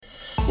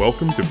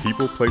Welcome to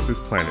People, Places,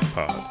 Planet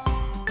Pod,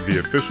 the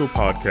official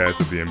podcast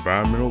of the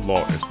Environmental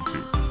Law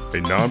Institute, a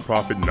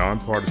nonprofit,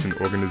 nonpartisan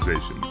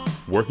organization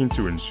working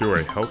to ensure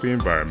a healthy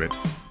environment,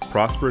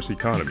 prosperous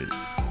economies,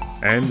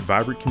 and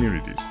vibrant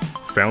communities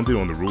founded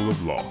on the rule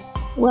of law.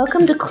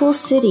 Welcome to Cool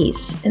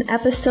Cities, an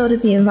episode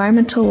of the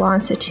Environmental Law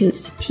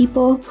Institute's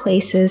People,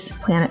 Places,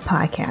 Planet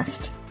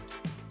podcast.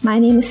 My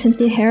name is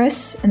Cynthia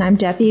Harris, and I'm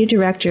Deputy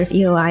Director of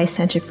EOI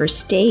Center for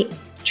State,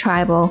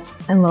 Tribal,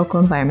 and Local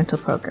Environmental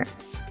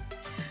Programs.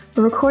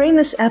 We're recording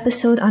this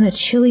episode on a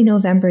chilly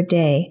November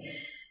day,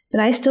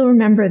 but I still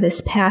remember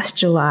this past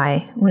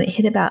July when it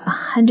hit about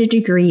 100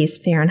 degrees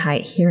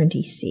Fahrenheit here in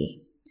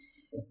DC.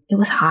 It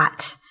was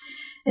hot.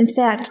 In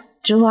fact,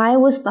 July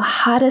was the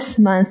hottest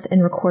month in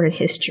recorded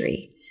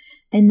history,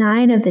 and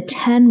 9 of the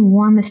 10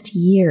 warmest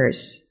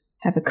years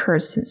have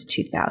occurred since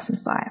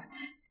 2005.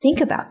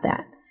 Think about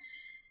that.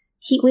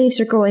 Heat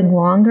waves are growing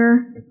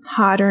longer,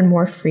 hotter, and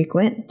more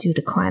frequent due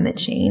to climate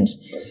change.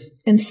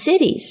 And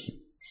cities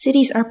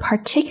are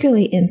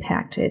particularly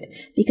impacted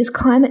because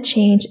climate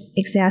change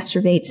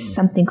exacerbates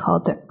something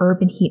called the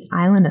urban heat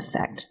island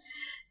effect.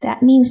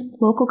 That means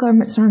local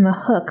governments are on the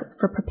hook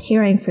for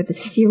preparing for the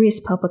serious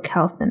public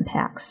health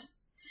impacts.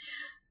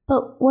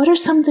 But what are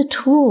some of the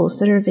tools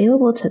that are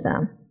available to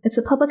them? It's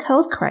a public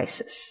health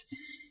crisis.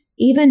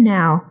 Even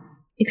now,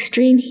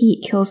 extreme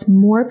heat kills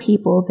more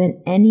people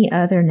than any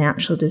other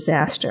natural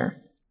disaster.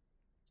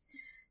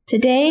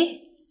 Today,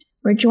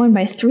 we're joined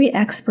by 3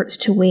 experts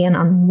to weigh in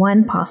on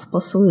one possible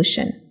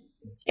solution: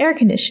 air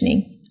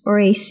conditioning, or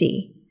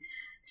AC.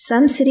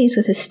 Some cities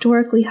with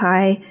historically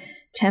high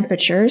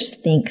temperatures,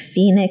 think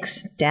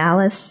Phoenix,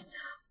 Dallas,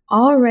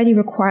 already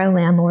require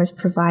landlords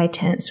provide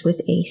tenants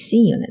with AC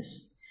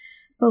units.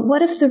 But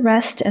what if the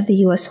rest of the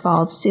U.S.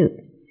 followed suit?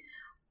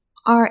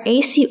 Are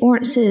AC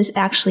ordinances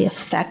actually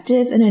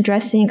effective in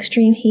addressing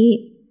extreme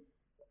heat?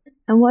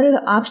 And what are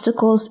the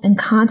obstacles and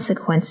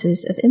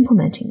consequences of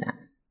implementing them?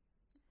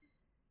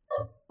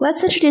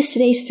 Let's introduce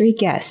today's 3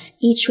 guests,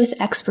 each with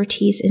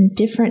expertise in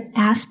different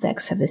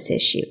aspects of this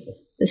issue: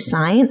 the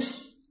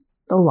science,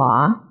 the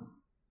law,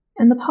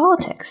 and the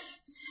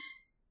politics.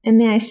 And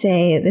may I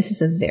say, this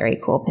is a very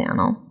cool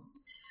panel.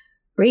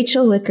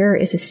 Rachel Licker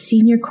is a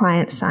senior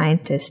climate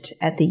scientist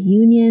at the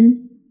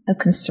Union of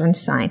Concerned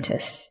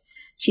Scientists.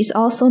 She's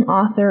also an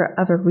author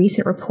of a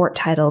recent report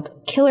titled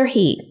Killer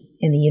Heat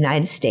in the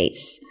United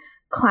States: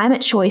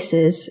 Climate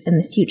Choices and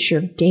the Future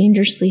of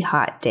Dangerously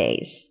Hot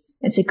Days.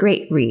 It's a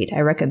great read.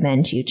 I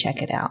recommend you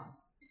check it out.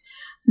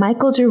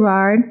 Michael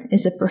Gerard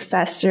is a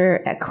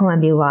professor at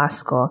Columbia Law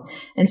School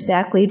and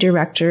faculty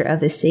director of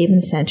the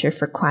Sabin Center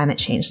for Climate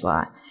Change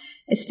Law.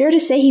 It's fair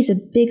to say he's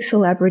a big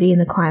celebrity in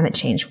the climate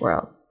change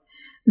world.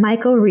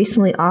 Michael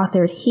recently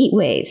authored Heat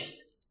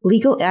Waves: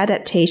 Legal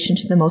Adaptation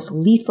to the Most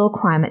Lethal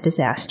Climate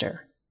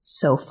Disaster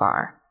So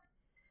Far.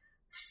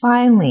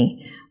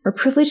 Finally, we're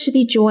privileged to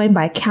be joined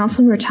by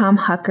Councilmember Tom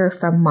Hucker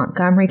from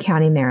Montgomery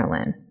County,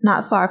 Maryland,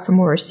 not far from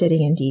where we're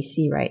sitting in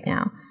D.C. right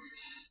now.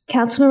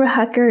 Councilmember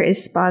Hucker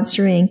is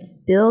sponsoring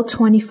Bill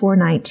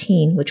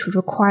 2419, which would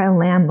require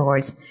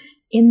landlords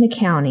in the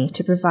county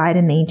to provide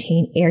and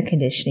maintain air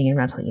conditioning in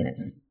rental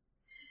units.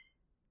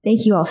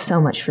 Thank you all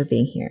so much for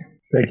being here.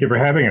 Thank you for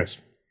having us.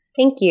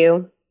 Thank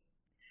you.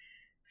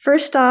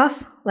 First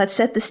off, let's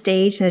set the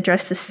stage and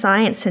address the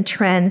science and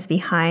trends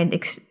behind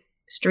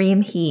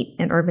extreme heat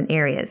in urban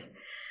areas.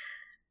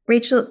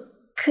 Rachel,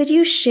 could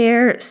you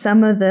share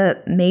some of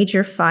the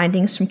major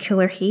findings from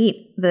Killer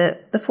Heat?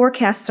 The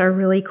forecasts are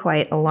really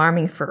quite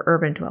alarming for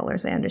urban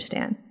dwellers, I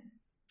understand.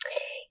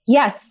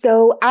 Yes,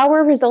 so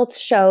our results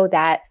show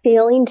that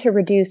failing to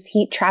reduce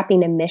heat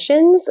trapping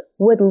emissions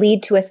would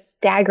lead to a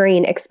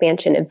staggering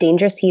expansion of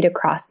dangerous heat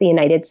across the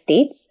United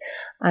States.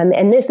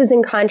 And this is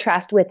in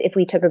contrast with if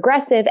we took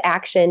aggressive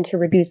action to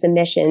reduce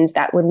emissions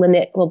that would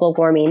limit global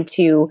warming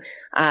to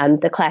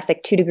the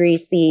classic 2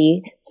 degrees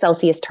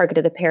Celsius target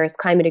of the Paris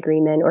Climate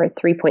Agreement, or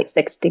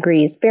 3.6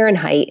 degrees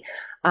Fahrenheit,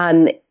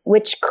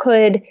 which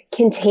could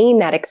contain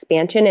that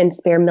expansion and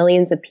spare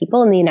millions of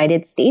people in the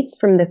United States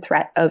from the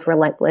threat of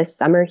relentless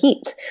summer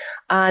heat.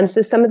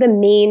 So some of the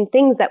main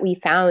things that we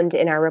found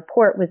in our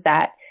report was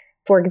that,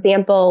 for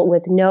example,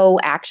 with no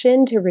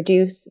action to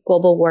reduce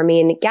global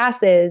warming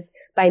gases,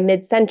 by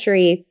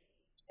mid-century,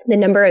 the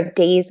number of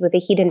days with a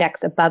heat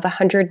index above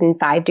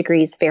 105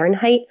 degrees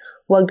Fahrenheit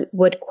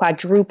would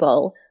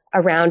quadruple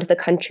around the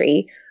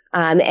country.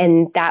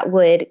 And that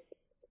would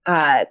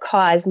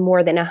cause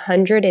more than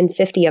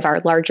 150 of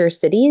our larger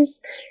cities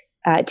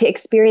to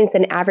experience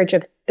an average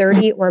of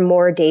 30 or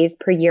more days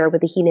per year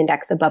with a heat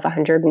index above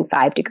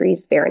 105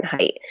 degrees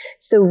Fahrenheit.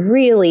 So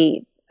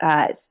really,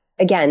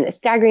 again, a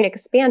staggering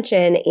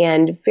expansion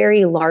and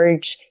very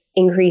large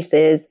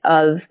increases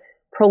of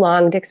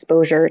prolonged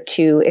exposure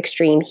to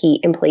extreme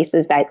heat in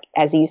places that,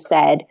 as you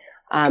said,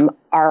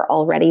 are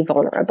already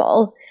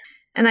vulnerable.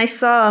 And I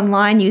saw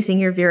online, using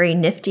your very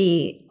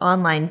nifty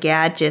online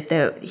gadget,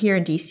 that here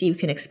in DC we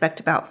can expect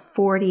about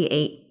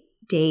 48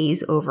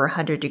 days over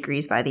 100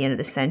 degrees by the end of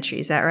the century.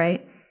 Is that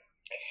right?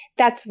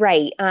 That's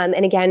right.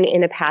 And again,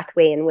 in a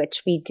pathway in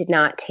which we did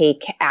not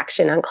take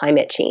action on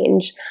climate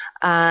change.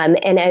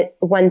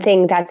 One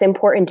thing that's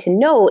important to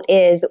note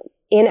is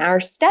in our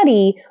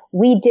study,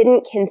 we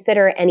didn't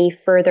consider any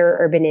further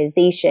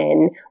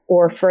urbanization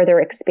or further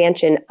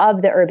expansion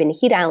of the urban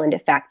heat island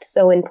effect.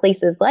 So in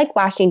places like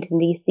Washington,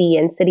 D.C.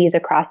 and cities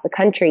across the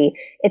country,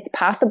 it's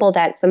possible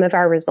that some of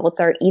our results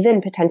are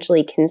even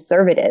potentially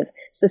conservative.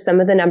 So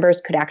some of the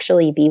numbers could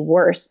actually be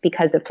worse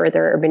because of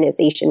further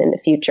urbanization in the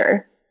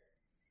future.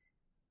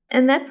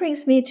 And that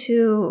brings me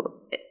to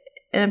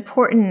an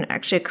important,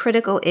 actually a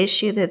critical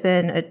issue that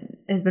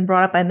has been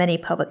brought up by many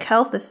public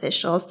health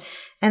officials,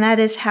 and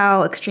that is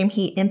how extreme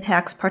heat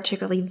impacts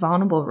particularly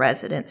vulnerable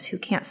residents who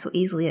can't so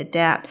easily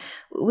adapt.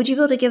 Would you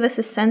be able to give us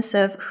a sense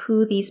of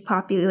who these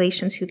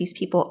populations, who these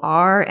people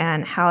are,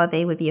 and how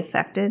they would be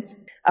affected?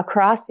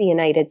 Across the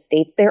United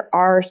States, there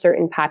are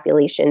certain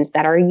populations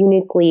that are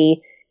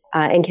uniquely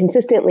and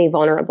consistently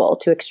vulnerable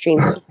to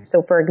extreme heat.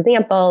 So, for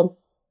example,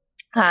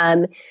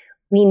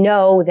 we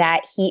know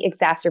that heat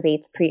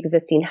exacerbates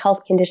pre-existing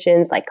health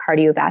conditions like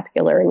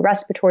cardiovascular and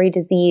respiratory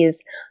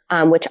disease,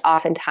 which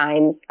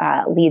oftentimes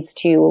leads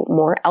to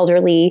more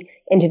elderly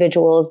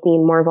individuals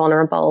being more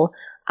vulnerable.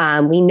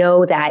 We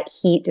know that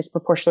heat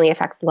disproportionately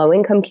affects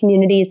low-income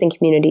communities and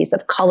communities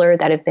of color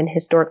that have been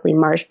historically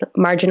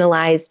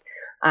marginalized,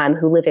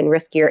 who live in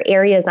riskier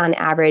areas on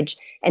average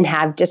and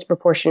have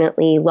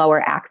disproportionately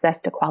lower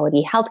access to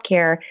quality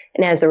healthcare.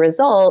 And as a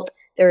result,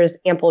 there is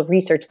ample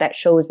research that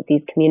shows that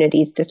these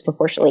communities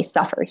disproportionately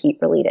suffer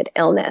heat-related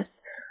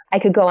illness. I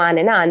could go on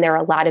and on. There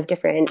are a lot of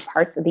different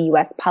parts of the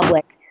U.S.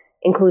 public,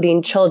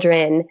 including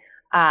children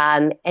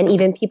and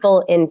even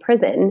people in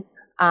prison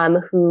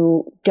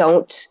who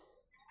don't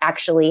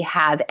actually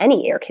have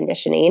any air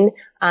conditioning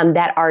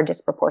that are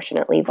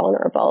disproportionately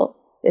vulnerable.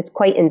 It's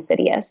quite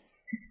insidious.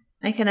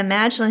 I can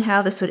imagine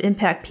how this would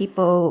impact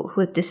people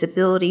with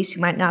disabilities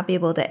who might not be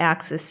able to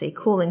access, say,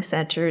 cooling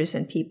centers,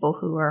 and people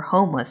who are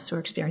homeless or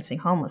experiencing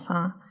homeless,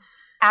 huh?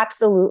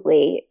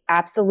 Absolutely.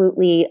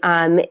 Absolutely.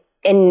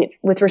 And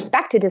with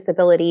respect to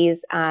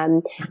disabilities,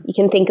 you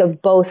can think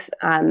of both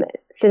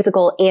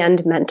physical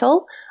and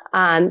mental.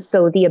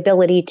 So the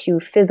ability to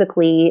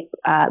physically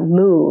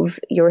move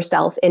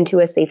yourself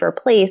into a safer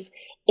place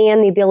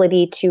and the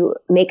ability to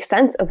make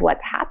sense of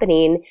what's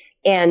happening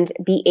and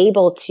be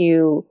able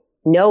to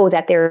know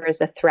that there is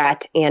a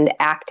threat and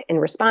act in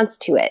response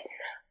to it.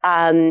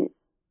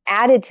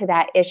 Added to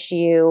that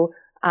issue,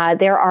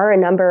 there are a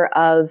number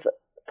of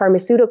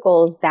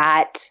pharmaceuticals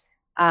that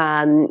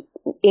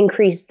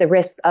increase the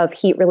risk of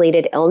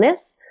heat-related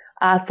illness.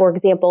 For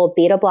example,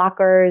 beta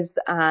blockers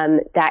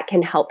that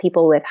can help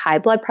people with high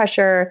blood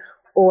pressure,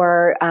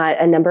 or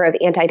a number of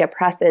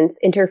antidepressants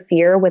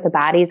interfere with the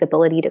body's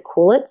ability to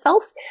cool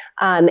itself.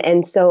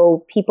 And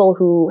so people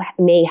who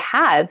may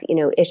have,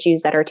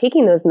 issues that are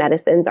taking those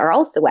medicines are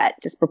also at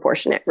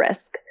disproportionate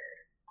risk.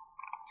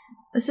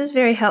 This is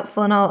very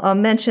helpful. And I'll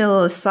mention a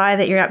little aside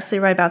that you're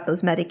absolutely right about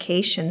those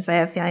medications. I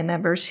have family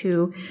members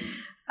who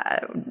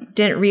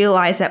didn't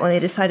realize that when they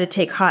decided to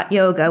take hot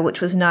yoga, which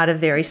was not a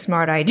very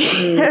smart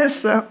idea.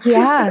 So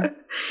yeah.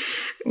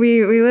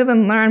 We live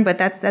and learn, but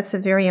that's a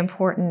very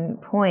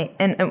important point.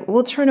 And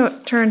we'll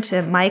turn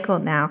to Michael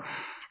now.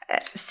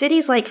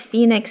 Cities like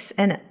Phoenix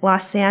and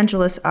Los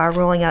Angeles are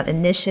rolling out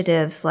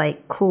initiatives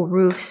like cool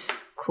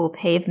roofs, cool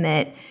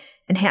pavement,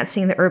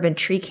 enhancing the urban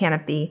tree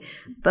canopy.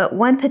 But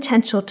one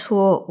potential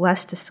tool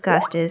less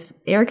discussed is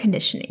air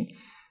conditioning.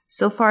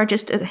 So far,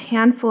 just a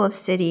handful of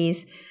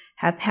cities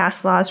have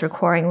passed laws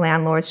requiring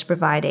landlords to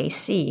provide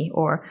AC,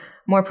 or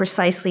more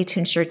precisely, to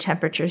ensure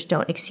temperatures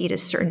don't exceed a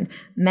certain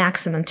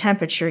maximum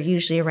temperature,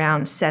 usually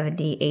around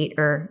 78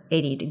 or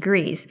 80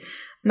 degrees.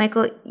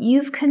 Michael,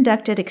 you've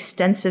conducted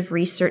extensive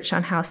research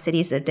on how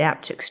cities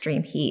adapt to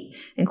extreme heat,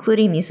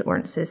 including these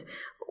ordinances.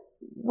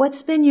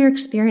 What's been your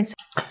experience?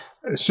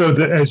 So,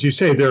 as you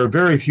say, there are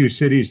very few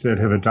cities that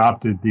have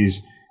adopted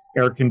these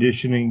air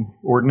conditioning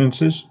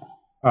ordinances.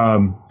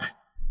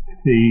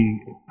 The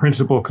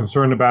principal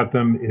concern about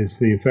them is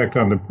the effect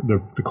on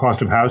the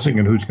cost of housing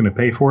and who's going to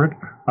pay for it.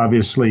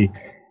 Obviously,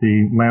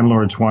 the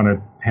landlords want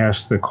to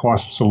pass the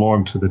costs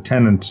along to the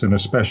tenants, and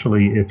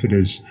especially if it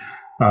is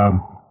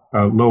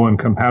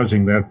low-income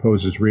housing, that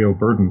poses real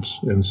burdens.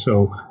 And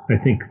so I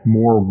think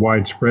more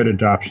widespread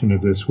adoption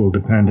of this will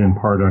depend in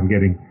part on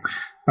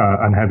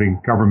on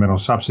having governmental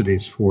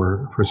subsidies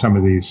for some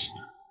of these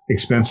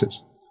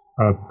expenses.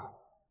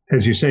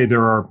 As you say,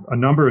 there are a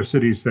number of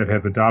cities that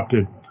have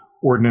adopted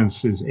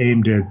ordinances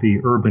aimed at the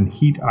urban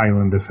heat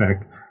island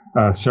effect.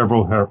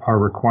 Several are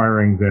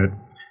requiring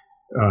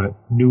that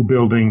new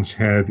buildings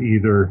have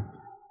either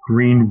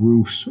green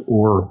roofs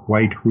or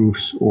white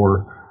roofs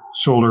or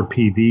solar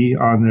PV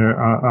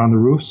on the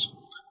roofs.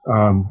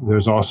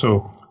 There's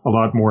also a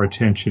lot more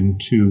attention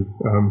to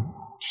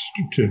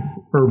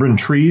urban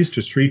trees,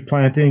 to street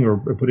planting, or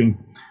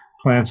putting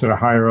plants at a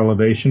higher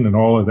elevation, and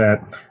all of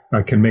that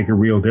can make a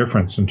real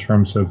difference in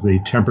terms of the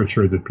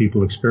temperature that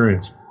people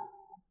experience.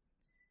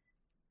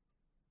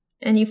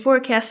 And you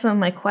forecast some of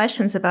my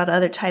questions about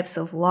other types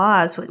of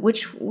laws.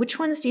 Which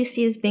ones do you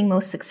see as being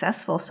most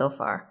successful so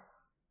far?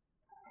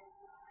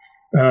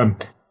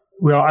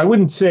 Well, I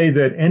wouldn't say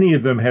that any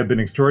of them have been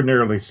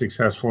extraordinarily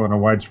successful on a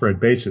widespread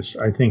basis.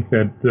 I think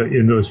that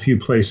in those few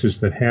places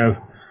that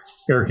have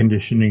air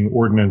conditioning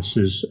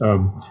ordinances,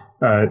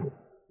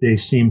 they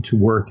seem to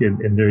work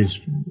in those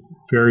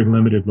very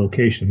limited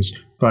locations.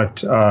 But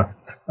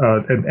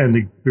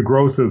the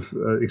growth of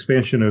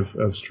expansion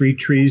of street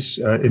trees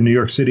in New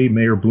York City,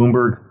 Mayor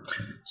Bloomberg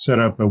set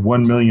up a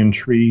 1 million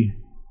tree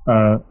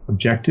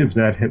objective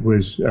that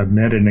was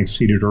met and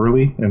exceeded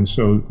early. And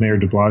so Mayor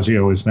de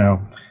Blasio is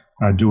now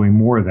doing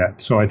more of that.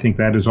 So I think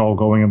that is all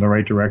going in the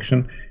right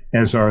direction,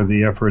 as are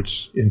the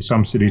efforts in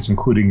some cities,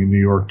 including in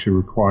New York, to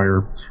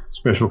require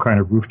special kind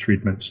of roof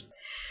treatments.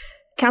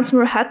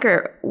 Councilmember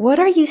Hucker, what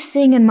are you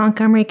seeing in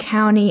Montgomery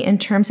County in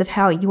terms of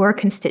how your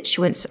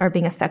constituents are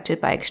being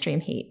affected by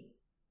extreme heat?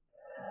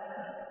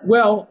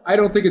 Well, I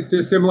don't think it's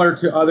dissimilar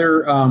to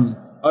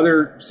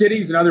other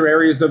cities and other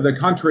areas of the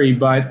country,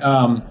 but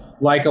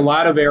like a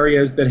lot of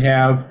areas that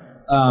have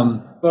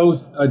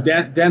both a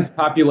dense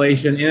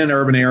population in an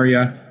urban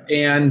area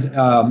and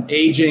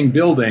aging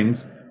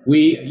buildings,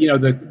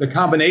 the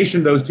combination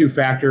of those two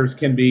factors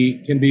can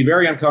be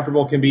very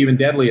uncomfortable, can be even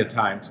deadly at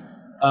times.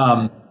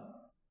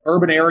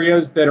 Urban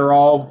areas that are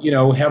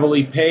all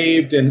heavily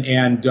paved and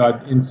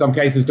in some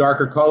cases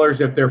darker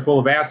colors if they're full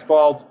of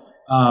asphalt,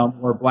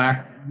 or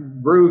black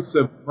roofs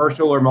of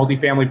commercial or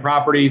multifamily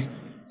properties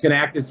can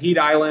act as heat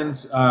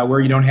islands where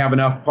you don't have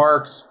enough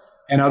parks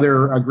and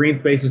other green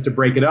spaces to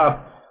break it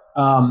up.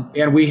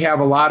 And we have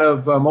a lot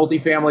of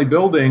multifamily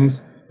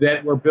buildings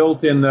that were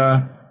built in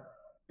the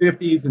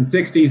 50s and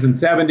 60s and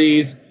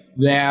 70s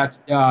that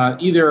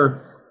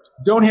either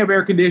don't have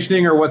air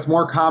conditioning, or what's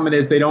more common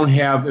is they don't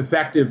have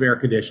effective air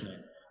conditioning.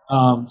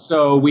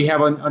 So we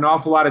have an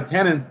awful lot of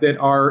tenants that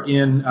are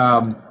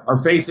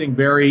facing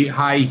very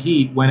high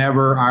heat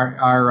whenever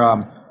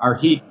our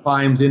heat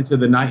climbs into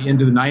the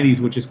 90s,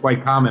 which is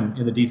quite common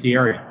in the DC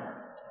area.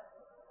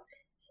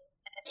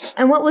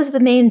 And what was the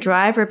main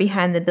driver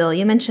behind the bill?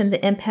 You mentioned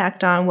the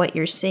impact on what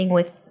you're seeing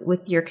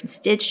with your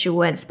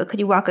constituents, but could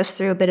you walk us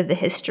through a bit of the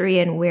history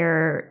and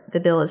where the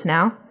bill is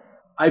now?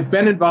 I've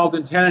been involved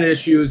in tenant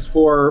issues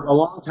for a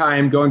long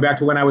time, going back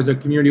to when I was a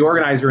community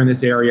organizer in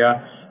this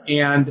area.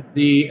 And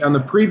on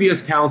the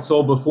previous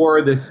council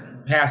before this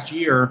past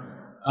year,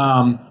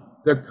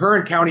 the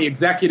current county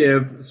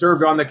executive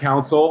served on the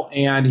council,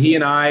 and he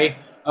and I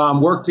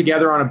worked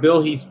together on a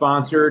bill he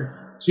sponsored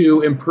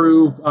to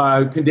improve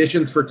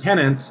conditions for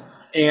tenants.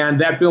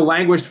 And that bill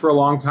languished for a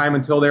long time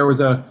until there was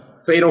a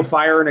fatal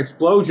fire and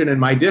explosion in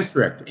my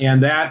district.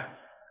 And that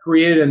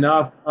created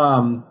enough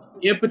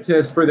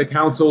impetus for the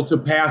council to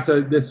pass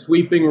this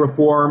sweeping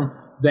reform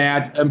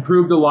that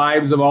improved the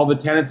lives of all the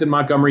tenants in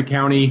Montgomery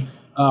County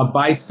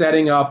by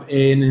setting up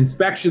an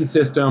inspection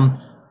system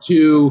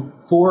to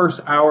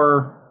force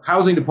our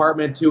housing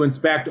department to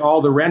inspect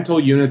all the rental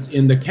units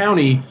in the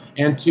county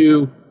and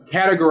to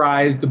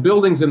categorize the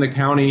buildings in the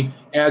county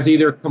as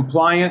either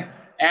compliant,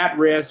 at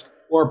risk,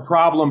 or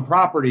problem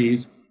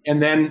properties,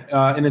 and then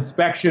an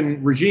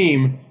inspection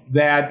regime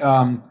that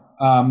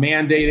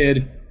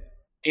mandated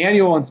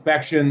annual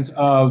inspections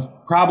of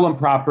problem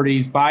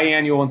properties,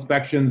 biannual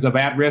inspections of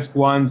at-risk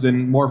ones,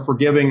 and more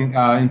forgiving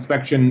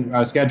inspection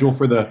schedule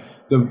for the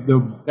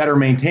better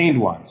maintained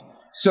ones.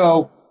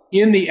 So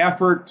in the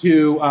effort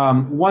to,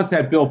 once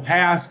that bill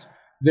passed,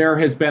 there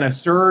has been a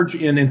surge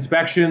in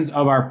inspections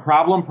of our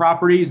problem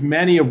properties,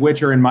 many of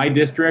which are in my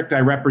district. I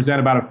represent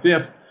about a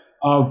fifth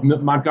of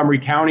Montgomery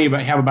County,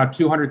 but have about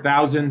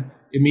 200,000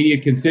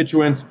 immediate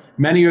constituents.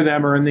 Many of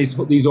them are in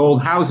these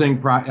old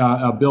housing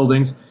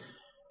buildings.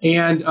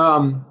 And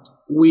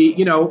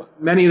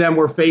many of them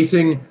were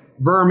facing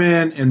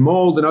vermin and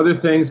mold and other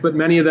things, but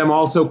many of them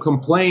also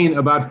complain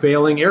about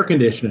failing air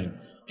conditioning.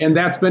 And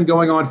that's been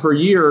going on for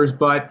years.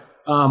 But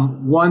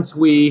once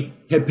we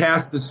had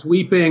passed the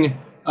sweeping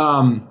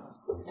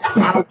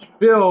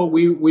bill,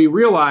 we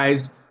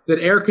realized that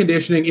air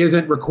conditioning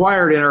isn't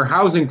required in our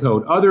housing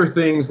code. Other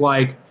things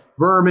like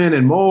vermin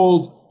and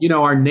mold,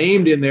 are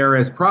named in there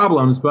as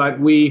problems, but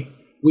we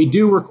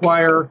do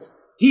require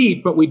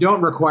heat, but we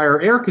don't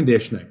require air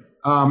conditioning.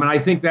 And I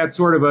think that's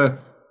sort of an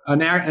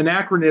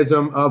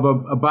anachronism of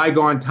a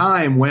bygone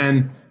time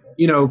when,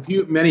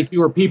 many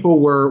fewer people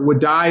would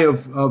die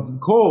of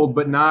cold,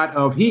 but not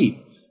of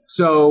heat.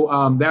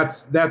 So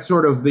that's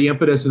sort of the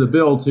impetus of the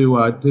bill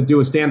to do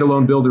a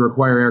standalone bill to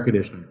require air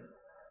conditioning.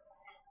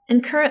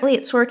 And currently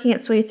it's working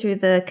its way through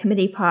the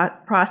committee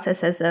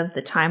process as of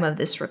the time of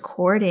this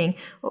recording.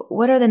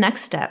 What are the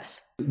next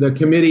steps? The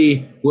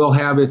committee will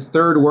have its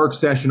third work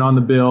session on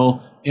the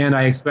bill, and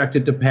I expect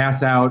it to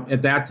pass out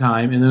at that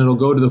time, and then it'll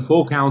go to the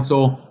full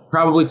council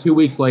probably 2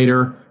 weeks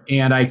later,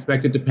 and I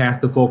expect it to pass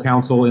the full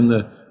council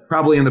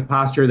probably in the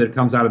posture that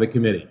comes out of the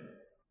committee.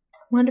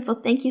 Wonderful.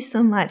 Thank you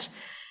so much.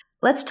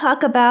 Let's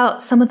talk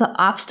about some of the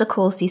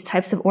obstacles these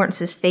types of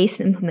ordinances face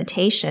in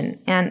implementation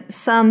and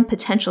some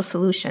potential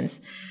solutions.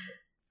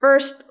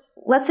 First,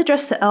 let's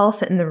address the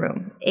elephant in the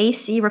room.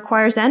 AC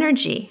requires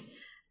energy.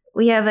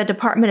 We have a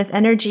Department of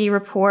Energy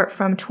report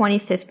from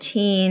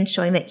 2015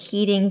 showing that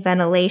heating,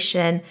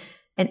 ventilation,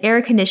 and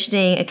air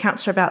conditioning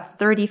accounts for about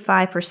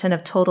 35%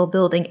 of total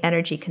building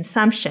energy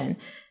consumption.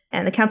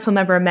 And the council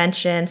member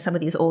mentioned some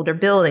of these older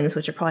buildings,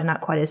 which are probably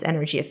not quite as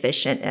energy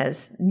efficient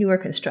as newer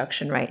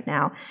construction right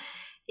now.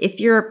 If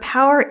your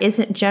power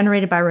isn't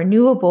generated by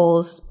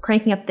renewables,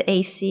 cranking up the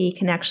AC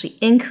can actually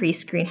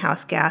increase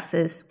greenhouse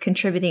gases,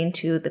 contributing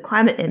to the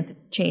climate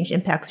change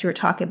impacts you were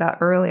talking about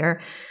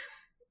earlier.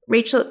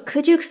 Rachel,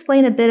 could you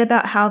explain a bit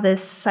about how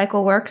this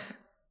cycle works?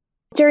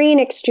 During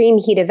extreme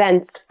heat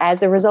events,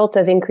 as a result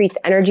of increased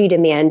energy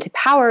demand to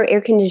power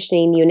air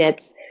conditioning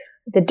units,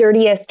 the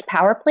dirtiest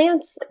power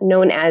plants,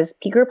 known as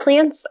peaker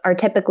plants, are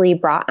typically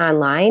brought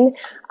online.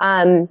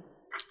 And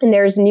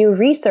there's new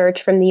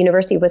research from the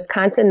University of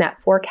Wisconsin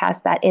that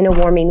forecasts that in a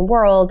warming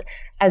world,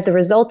 as a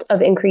result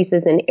of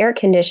increases in air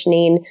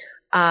conditioning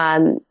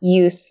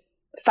use,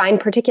 fine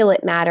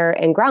particulate matter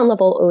and ground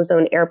level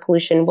ozone air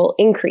pollution will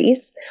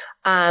increase,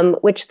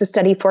 which the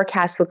study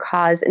forecast would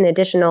cause an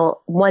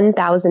additional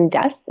 1,000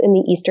 deaths in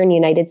the eastern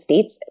United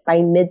States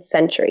by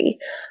mid-century.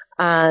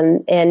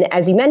 And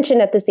as you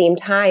mentioned, at the same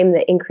time,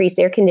 the increased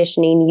air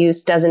conditioning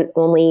use doesn't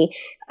only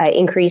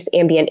increase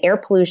ambient air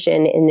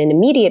pollution in an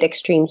immediate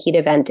extreme heat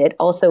event, it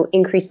also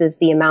increases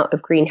the amount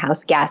of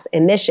greenhouse gas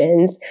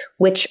emissions,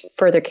 which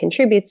further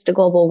contributes to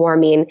global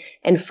warming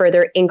and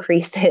further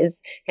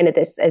increases kind of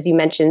this, as you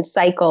mentioned,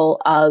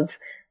 cycle of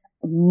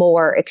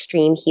more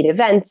extreme heat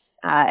events,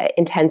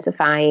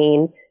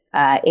 intensifying,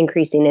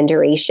 increasing in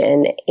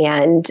duration,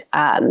 and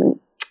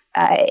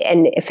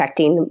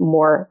affecting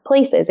more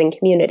places and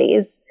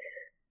communities.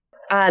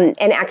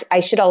 I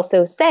should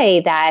also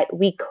say that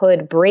we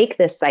could break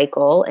this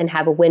cycle and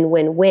have a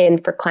win-win-win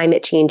for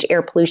climate change,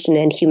 air pollution,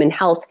 and human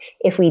health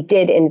if we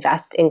did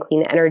invest in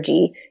clean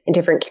energy in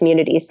different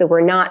communities. So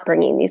we're not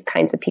bringing these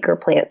kinds of peaker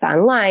plants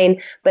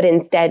online, but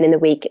instead in the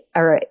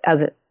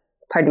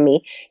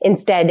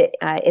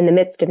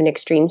midst of an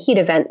extreme heat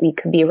event, we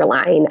could be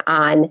relying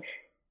on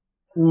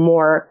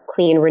more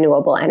clean,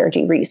 renewable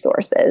energy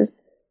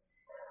resources.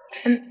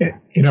 And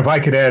if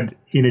I could add,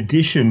 in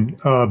addition,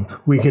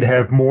 we could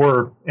have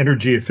more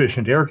energy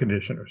efficient air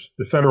conditioners.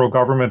 The federal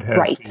government has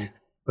the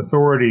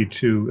authority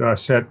to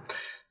set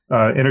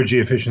energy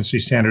efficiency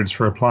standards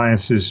for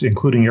appliances,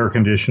 including air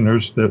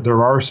conditioners.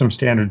 There are some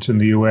standards in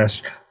the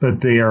U.S., but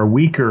they are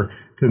weaker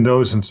than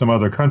those in some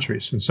other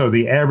countries. And so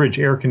the average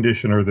air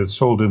conditioner that's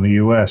sold in the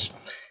U.S.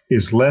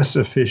 is less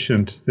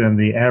efficient than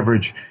the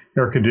average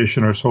air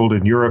conditioner sold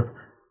in Europe,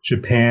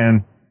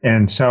 Japan,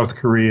 and South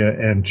Korea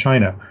and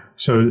China.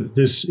 So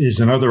this is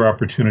another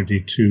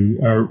opportunity to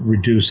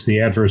reduce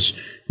the adverse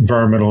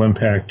environmental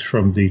impact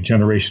from the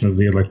generation of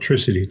the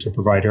electricity to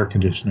provide air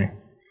conditioning.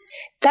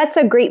 That's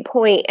a great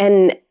point.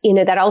 And,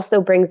 that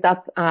also brings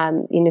up,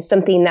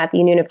 something that the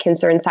Union of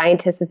Concerned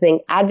Scientists has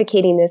been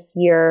advocating this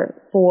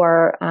year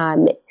for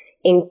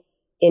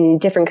in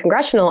different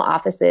congressional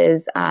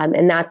offices.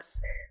 And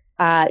that's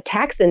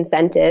tax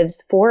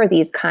incentives for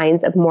these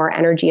kinds of more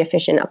energy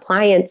efficient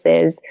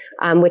appliances,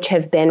 which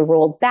have been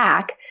rolled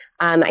back.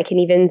 I can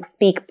even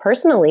speak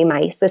personally.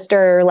 My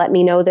sister let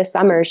me know this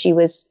summer she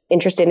was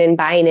interested in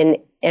buying an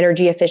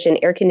energy efficient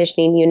air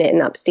conditioning unit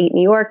in upstate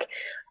New York.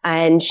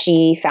 And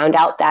she found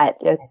out that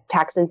the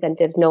tax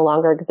incentives no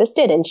longer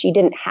existed and she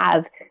didn't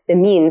have the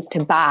means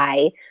to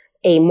buy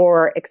a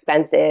more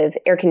expensive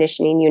air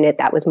conditioning unit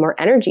that was more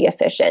energy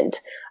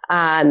efficient.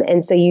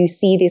 And so you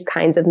see these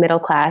kinds of middle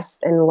class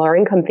and lower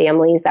income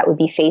families that would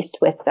be faced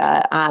with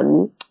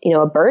a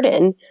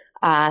burden.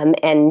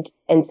 And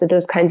so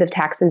those kinds of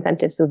tax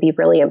incentives would be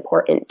really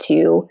important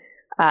to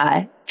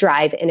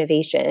drive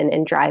innovation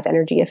and drive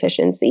energy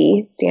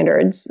efficiency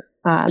standards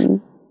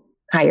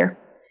higher.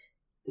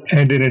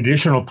 And an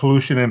additional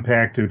pollution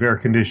impact of air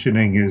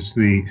conditioning is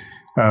the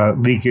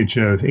leakage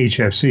of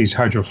HFCs,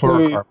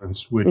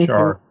 hydrofluorocarbons, which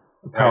are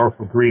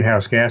powerful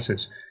greenhouse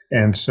gases.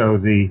 And so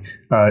the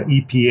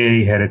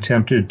EPA had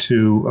attempted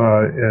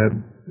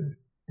to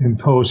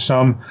impose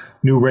some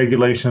new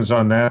regulations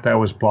on that. That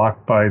was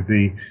blocked by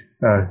the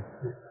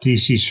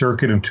D.C.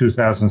 Circuit in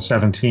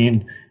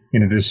 2017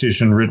 in a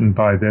decision written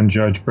by then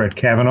Judge Brett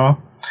Kavanaugh.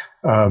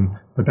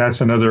 But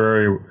that's another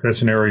area.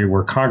 That's an area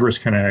where Congress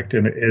can act,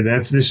 and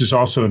this is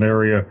also an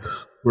area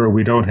where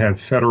we don't have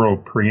federal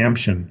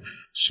preemption.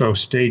 So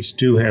states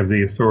do have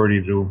the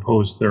authority to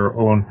impose their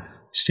own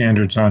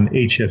standards on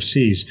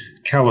HFCs.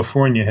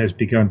 California has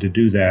begun to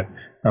do that,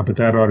 but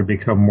that ought to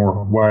become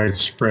more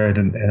widespread.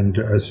 And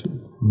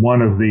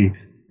one of the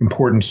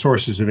important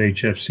sources of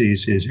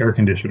HFCs is air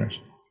conditioners.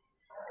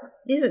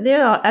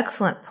 They're all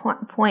excellent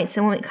points.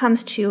 And when it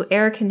comes to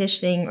air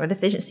conditioning or the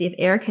efficiency of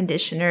air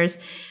conditioners,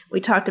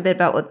 we talked a bit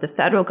about what the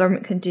federal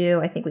government can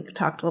do. I think we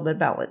talked a little bit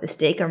about what the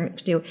state government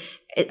can do.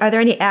 Are there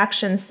any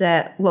actions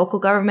that local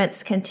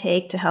governments can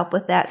take to help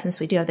with that, since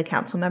we do have the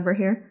council member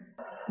here?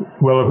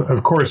 Well,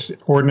 of course,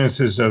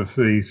 ordinances of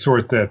the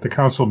sort that the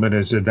councilman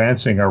is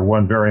advancing are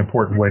one very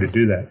important way to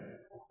do that.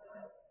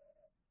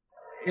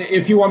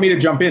 If you want me to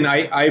jump in,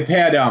 I've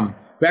had,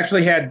 we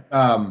actually had,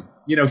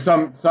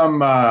 some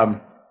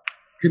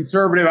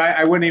conservative,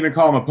 I wouldn't even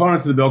call them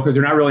opponents of the bill because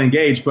they're not really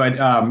engaged, but,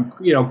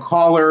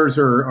 callers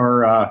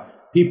or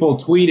people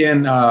tweet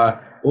in,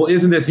 well,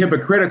 isn't this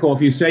hypocritical?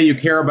 If you say you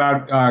care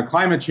about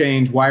climate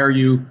change, why are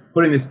you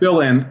putting this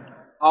bill in?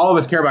 All of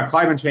us care about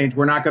climate change.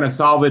 We're not going to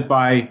solve it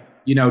by,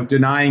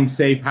 denying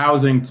safe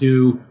housing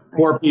to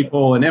poor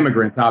people and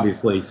immigrants,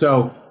 obviously.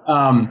 So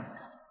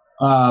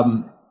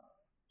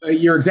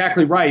you're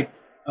exactly right.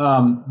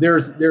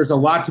 There's a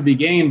lot to be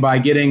gained by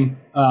getting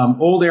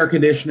old air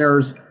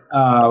conditioners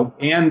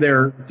and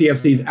their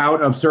CFCs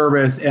out of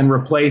service and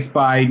replaced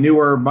by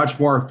newer, much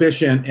more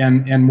efficient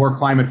and more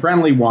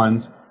climate-friendly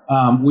ones.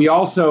 We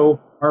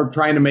also are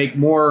trying to make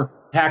more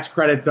tax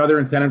credits and other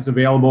incentives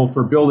available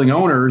for building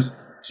owners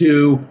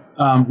to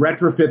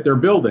retrofit their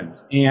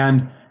buildings.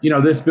 And,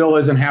 this bill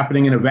isn't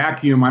happening in a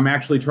vacuum. I'm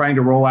actually trying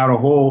to roll out a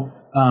whole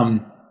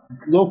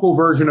local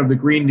version of the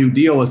Green New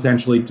Deal,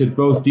 essentially, to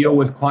both deal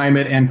with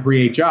climate and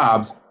create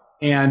jobs.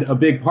 And a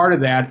big part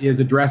of that is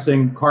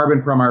addressing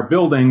carbon from our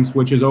buildings,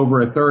 which is over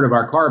a third of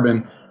our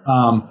carbon,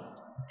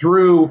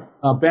 through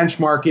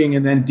benchmarking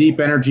and then deep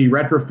energy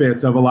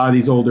retrofits of a lot of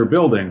these older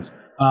buildings.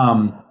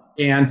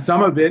 And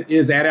some of it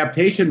is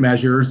adaptation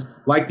measures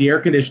like the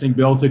air conditioning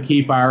bill to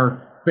keep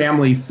our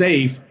families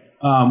safe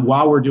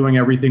while we're doing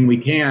everything we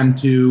can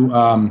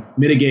to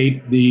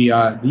mitigate the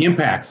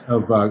impacts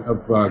of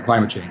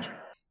climate change.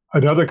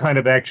 Another kind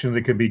of action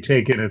that could be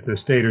taken at the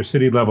state or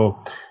city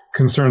level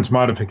concerns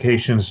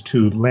modifications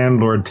to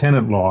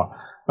landlord-tenant law.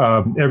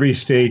 Every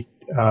state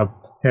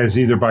has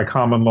either by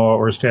common law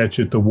or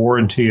statute the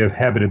warranty of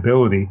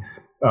habitability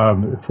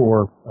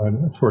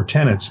for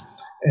tenants.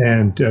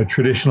 And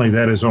traditionally,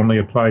 that is only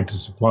applied to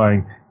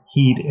supplying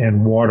heat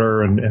and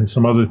water and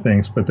some other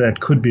things, but that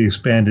could be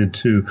expanded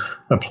to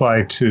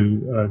apply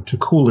to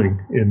cooling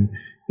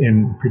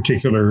in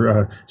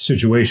particular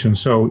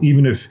situations. So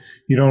even if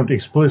you don't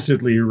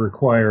explicitly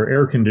require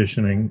air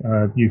conditioning,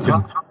 you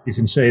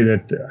can say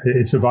that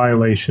it's a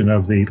violation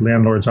of the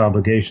landlord's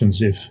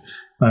obligations if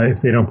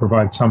they don't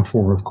provide some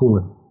form of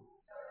cooling.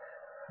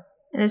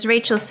 And as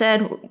Rachel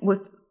said,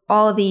 with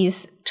all of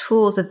these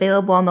tools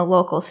available on the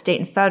local, state,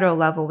 and federal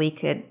level, we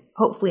could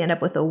hopefully end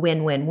up with a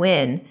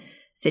win-win-win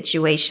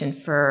situation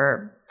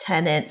for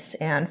tenants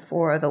and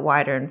for the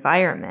wider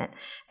environment.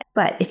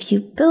 But if you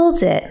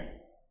build it,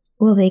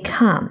 will they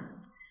come?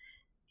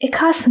 It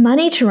costs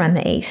money to run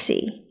the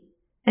AC.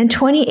 In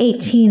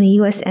 2018, the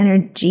U.S.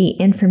 Energy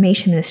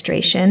Information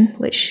Administration,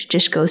 which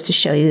just goes to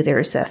show you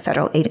there's a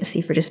federal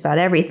agency for just about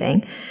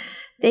everything,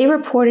 they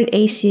reported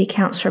AC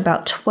accounts for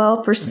about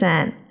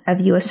 12%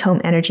 of U.S.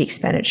 home energy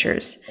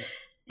expenditures.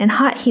 In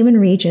hot, humid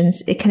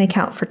regions, it can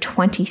account for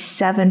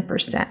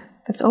 27%.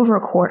 That's over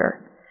a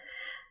quarter.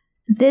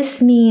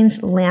 This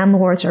means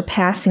landlords are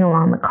passing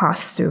along the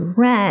costs through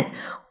rent,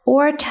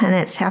 or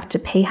tenants have to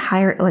pay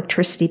higher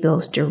electricity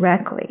bills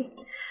directly.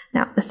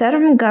 Now, the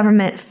federal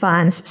government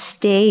funds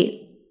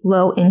state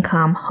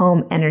low-income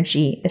home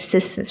energy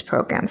assistance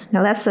programs.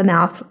 Now, that's a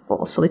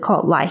mouthful, so we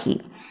call it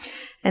LIHEAP.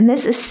 And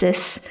this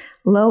assists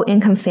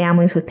low-income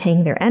families with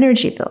paying their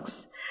energy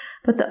bills.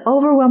 But the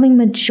overwhelming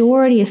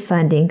majority of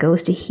funding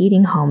goes to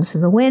heating homes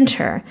in the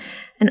winter,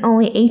 and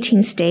only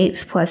 18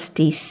 states plus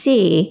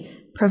D.C.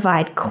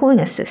 provide cooling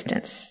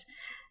assistance.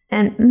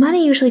 And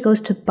money usually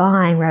goes to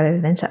buying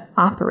rather than to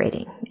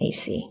operating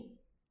AC.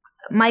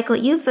 Michael,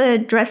 you've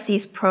addressed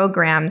these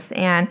programs,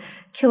 and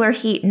Killer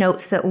Heat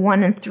notes that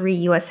 1 in 3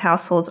 U.S.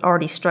 households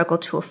already struggle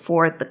to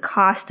afford the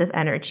cost of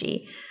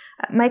energy.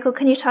 Michael,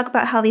 can you talk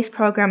about how these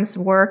programs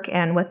work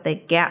and what the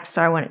gaps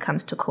are when it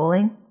comes to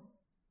cooling?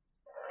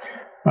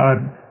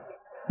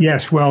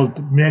 Yes, well,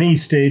 many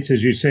states,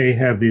 as you say,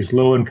 have these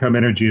low-income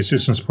energy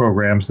assistance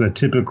programs that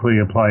typically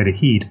apply to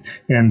heat,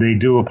 and they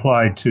do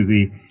apply to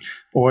the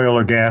oil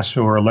or gas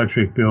or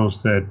electric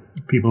bills that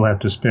people have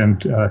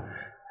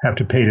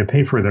to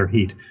pay for their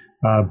heat.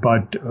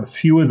 But a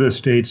few of the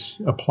states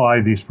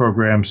apply these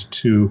programs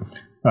to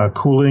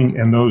cooling,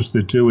 and those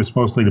that do, it's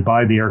mostly to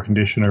buy the air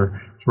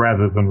conditioner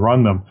rather than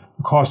run them.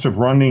 The cost of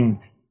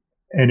running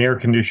an air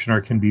conditioner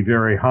can be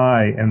very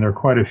high, and there are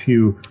quite a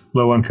few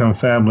low-income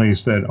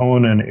families that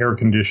own an air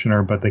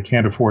conditioner, but they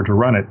can't afford to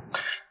run it.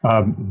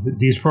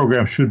 These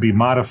programs should be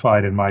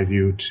modified, in my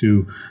view,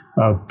 to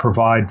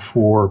provide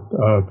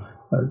for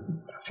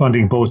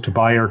funding both to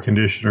buy air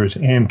conditioners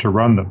and to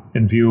run them,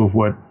 in view of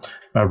what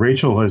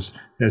Rachel has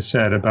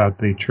said about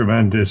the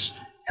tremendous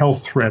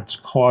health threats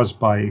caused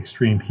by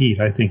extreme heat.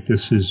 I think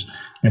this is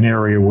an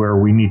area where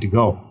we need to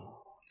go.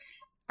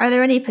 Are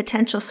there any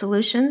potential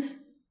solutions?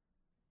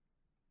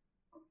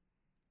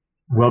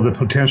 Well, the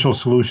potential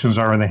solutions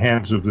are in the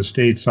hands of the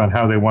states on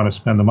how they want to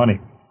spend the money.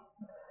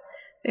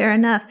 Fair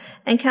enough.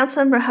 And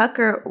Councilmember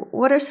Hucker,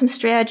 what are some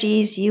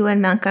strategies you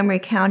and Montgomery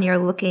County are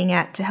looking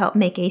at to help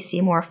make AC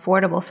more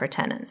affordable for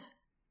tenants?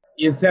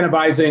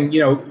 Incentivizing,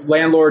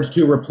 landlords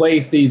to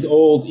replace these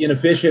old,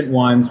 inefficient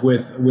ones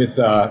with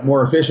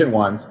more efficient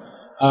ones.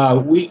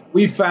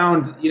 We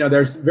found,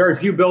 there's very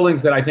few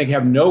buildings that I think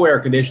have no air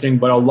conditioning,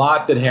 but a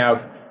lot that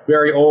have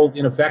very old,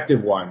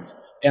 ineffective ones.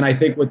 And I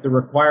think with the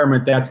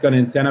requirement, that's going to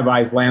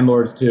incentivize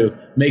landlords to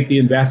make the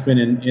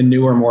investment in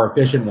newer, more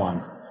efficient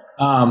ones.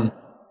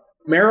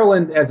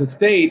 Maryland, as a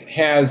state,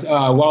 has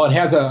while it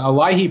has a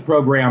LIHEAP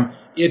program,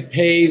 it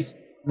pays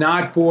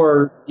not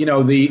for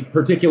the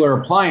particular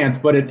appliance,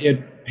 but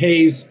it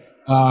pays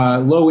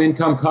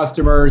low-income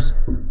customers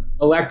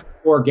electric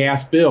or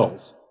gas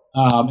bills.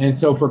 And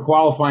so for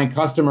qualifying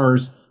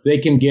customers, they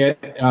can get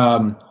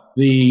a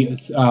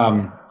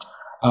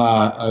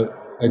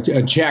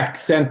check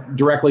sent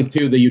directly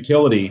to the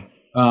utility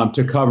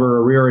to cover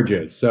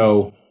arrearages.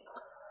 So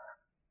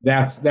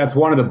that's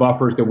one of the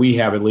buffers that we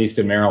have, at least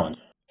in Maryland.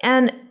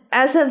 And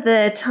as of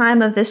the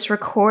time of this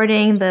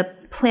recording, the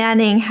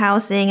Planning,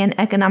 Housing, and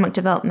Economic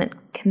Development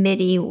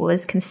Committee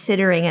was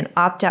considering an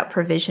opt-out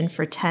provision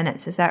for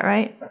tenants. Is that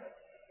right?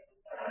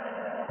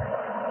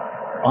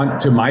 On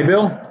to my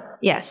bill?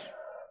 Yes.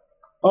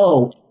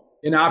 Oh,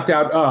 an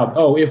opt-out of.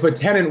 Oh, if a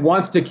tenant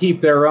wants to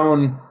keep their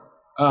own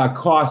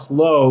costs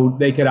low,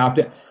 they could opt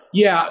out.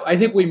 Yeah, I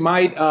think we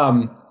might.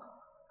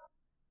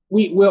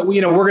 We're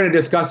going to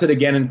discuss it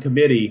again in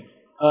committee.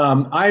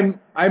 I'm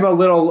a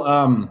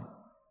little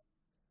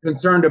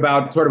concerned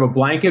about sort of a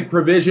blanket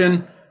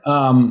provision.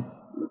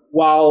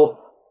 While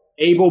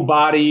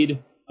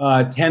able-bodied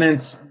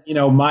tenants,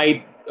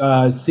 might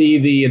see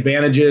the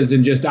advantages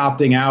in just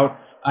opting out,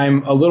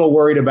 I'm a little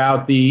worried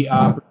about the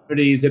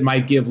opportunities it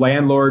might give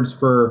landlords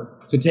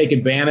to take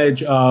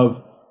advantage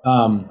of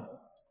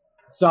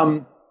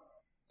some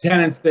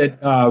tenants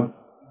that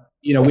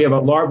we have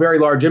a very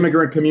large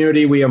immigrant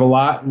community. We have a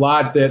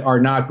lot that are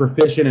not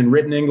proficient in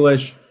written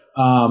English.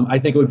 I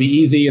think it would be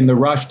easy in the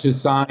rush to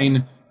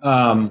sign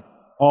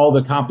all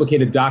the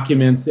complicated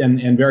documents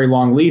and very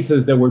long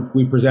leases that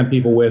we present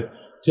people with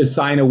to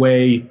sign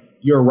away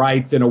your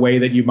rights in a way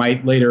that you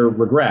might later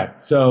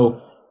regret.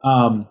 So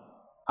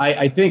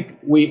I think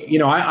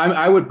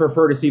I would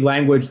prefer to see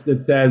language that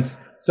says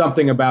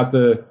something about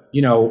the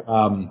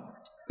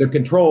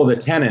control of the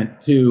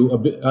tenant to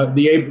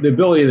the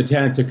ability of the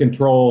tenant to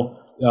control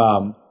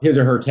his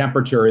or her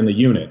temperature in the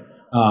unit.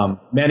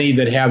 Many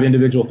that have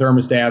individual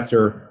thermostats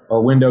or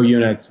window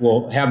units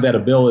will have that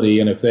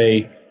ability, and if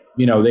they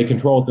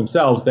control it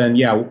themselves, then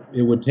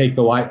it would take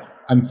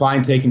I'm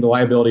fine taking the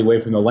liability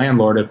away from the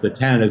landlord if the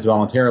tenant is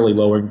voluntarily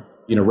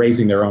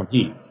raising their own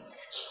heat.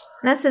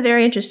 That's a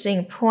very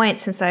interesting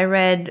point, since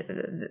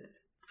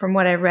from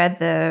what I read,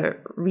 the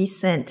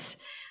recent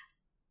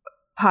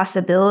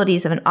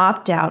possibilities of an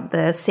opt-out,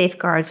 the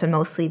safeguards would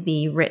mostly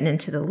be written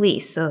into the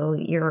lease. So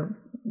you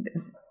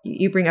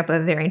bring up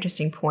a very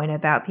interesting point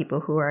about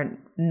people who are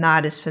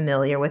not as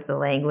familiar with the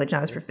language,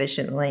 not as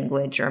proficient in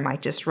language, or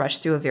might just rush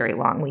through a very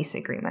long lease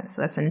agreement.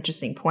 So that's an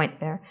interesting point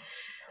there.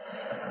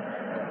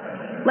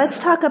 Let's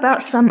talk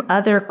about some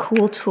other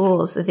cool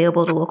tools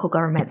available to local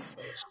governments.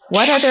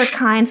 What other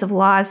kinds of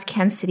laws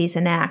can cities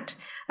enact?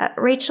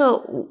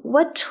 Rachel,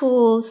 what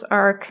tools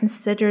are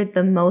considered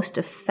the most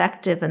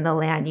effective in the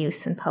land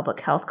use and public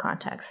health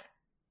context?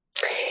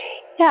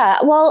 Yeah,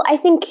 well, I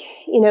think,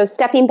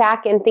 stepping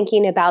back and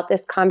thinking about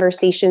this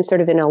conversation sort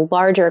of in a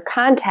larger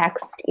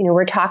context,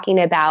 we're talking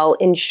about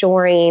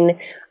ensuring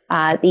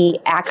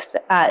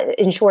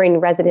ensuring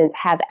residents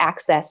have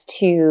access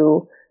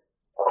to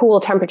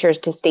cool temperatures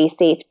to stay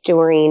safe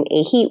during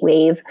a heat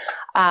wave.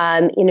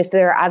 So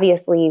there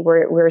obviously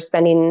we're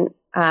spending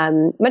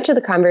much of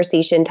the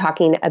conversation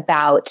talking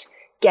about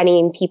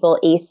getting people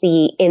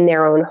AC in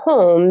their own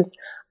homes,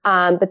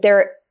 but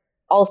there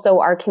also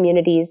are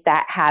communities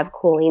that have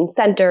cooling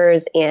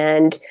centers,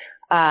 and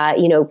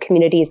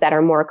communities that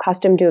are more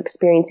accustomed to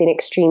experiencing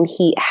extreme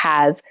heat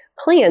have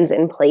plans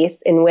in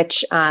place in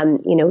which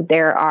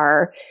there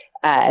are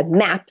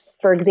maps,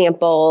 for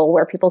example,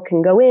 where people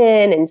can go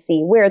in and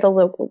see where the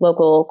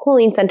local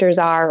cooling centers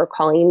are, or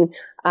calling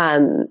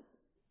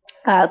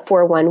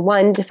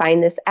 411 to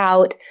find this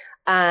out.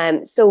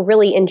 So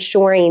really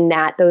ensuring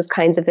that those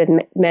kinds of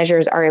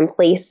measures are in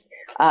place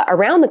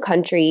around the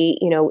country,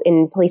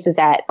 in places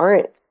that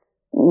aren't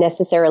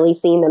necessarily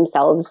seeing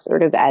themselves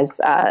sort of as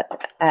a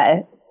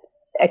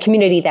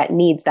community that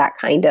needs that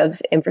kind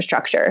of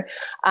infrastructure.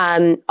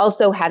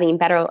 Also having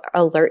better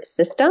alert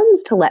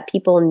systems to let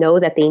people know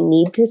that they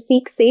need to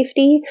seek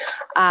safety.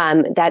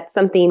 That's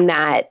something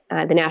that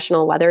the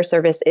National Weather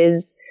Service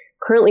is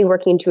currently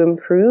working to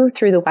improve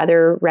through the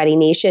Weather Ready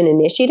Nation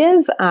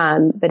initiative,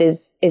 but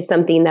is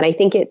something that I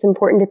think it's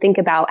important to think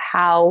about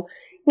how,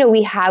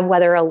 we have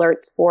weather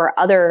alerts for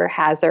other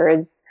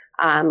hazards,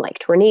 like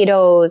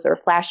tornadoes or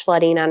flash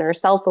flooding on our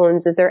cell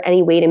phones. Is there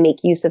any way to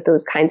make use of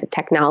those kinds of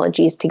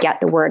technologies to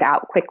get the word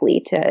out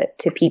quickly to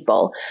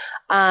people?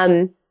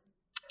 In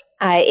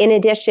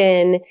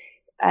addition,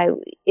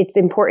 it's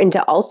important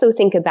to also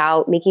think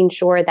about making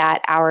sure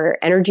that our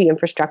energy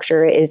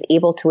infrastructure is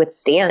able to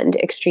withstand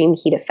extreme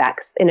heat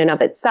effects in and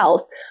of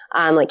itself.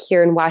 Like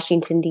here in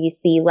Washington,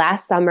 D.C.,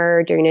 last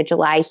summer during a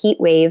July heat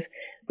wave,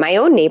 my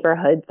own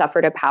neighborhood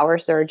suffered a power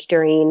surge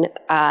during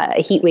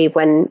a heat wave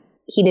when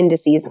heat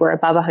indices were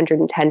above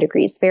 110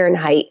 degrees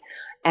Fahrenheit.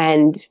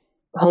 And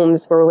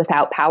homes were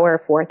without power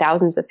for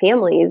thousands of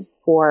families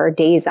for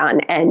days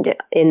on end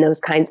in those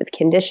kinds of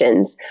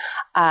conditions.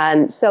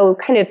 So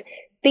kind of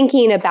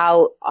thinking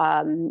about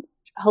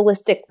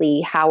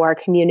holistically how our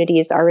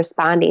communities are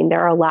responding, there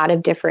are a lot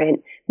of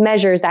different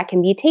measures that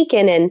can be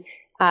taken. And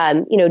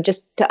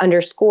just to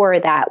underscore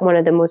that, one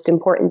of the most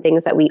important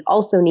things that we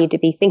also need to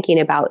be thinking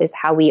about is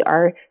how we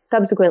are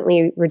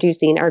subsequently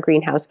reducing our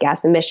greenhouse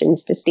gas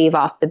emissions to stave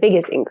off the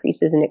biggest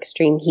increases in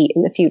extreme heat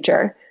in the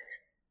future.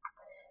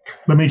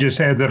 Let me just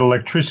add that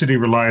electricity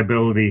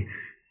reliability,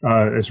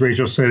 as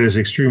Rachel said, is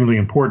extremely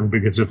important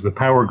because if the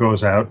power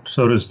goes out,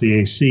 so does the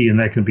AC, and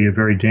that can be a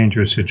very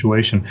dangerous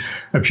situation.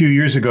 A few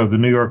years ago, the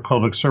New York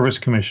Public Service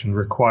Commission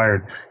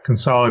required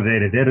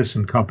Consolidated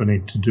Edison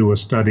Company to do a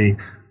study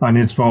on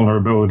its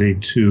vulnerability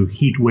to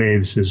heat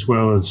waves as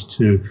well as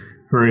to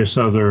various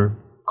other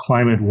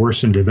climate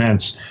worsened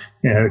events.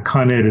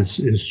 Con Ed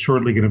is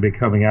shortly going to be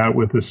coming out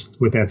with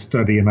that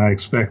study, and I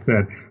expect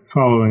that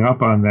following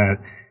up on that,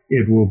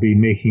 it will be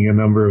making a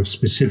number of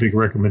specific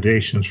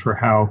recommendations for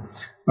how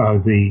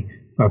the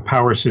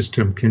power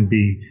system can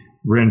be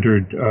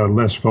rendered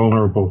less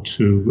vulnerable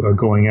to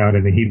going out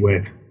in a heat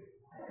wave.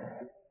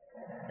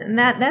 And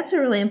that's a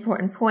really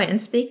important point.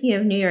 And speaking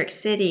of New York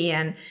City,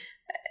 and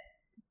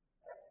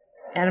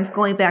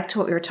going back to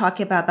what we were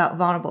talking about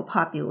vulnerable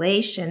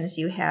populations,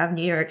 you have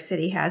New York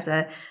City has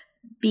a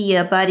Be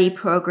a Buddy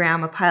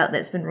program, a pilot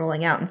that's been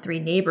rolling out in 3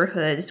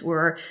 neighborhoods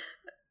where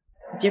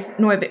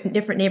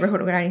different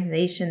neighborhood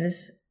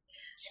organizations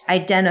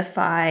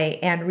identify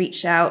and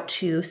reach out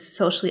to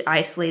socially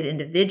isolated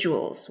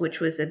individuals,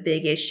 which was a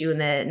big issue in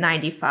the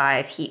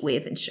 95 heat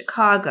wave in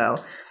Chicago.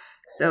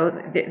 So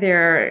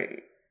there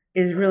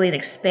is really an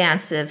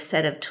expansive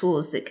set of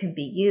tools that can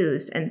be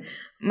used. And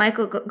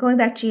Michael, going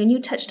back to you, and you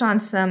touched on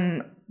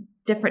some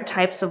different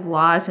types of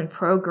laws and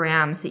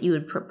programs that you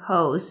would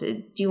propose.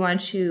 Do you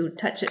want to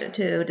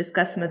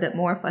discuss them a bit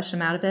more, flesh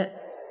them out a bit?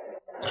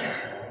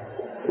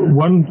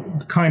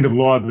 One kind of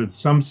law that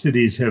some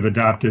cities have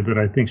adopted, but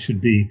I think should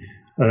be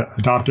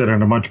adopted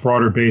on a much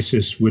broader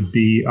basis, would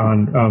be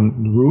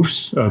on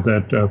roofs,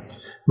 that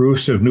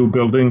roofs of new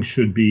buildings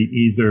should be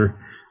either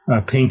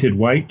painted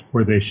white,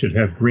 or they should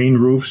have green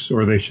roofs,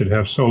 or they should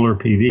have solar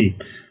PV.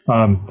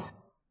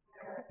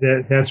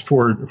 That's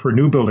for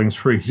new buildings.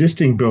 For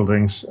existing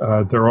buildings,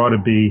 there ought to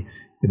be,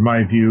 in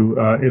my view,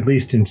 at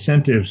least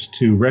incentives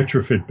to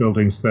retrofit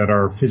buildings that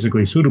are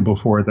physically suitable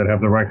for it, that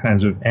have the right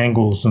kinds of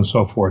angles and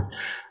so forth,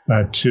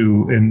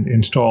 to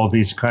install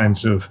these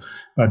kinds of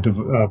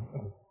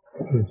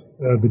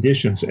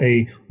additions.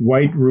 A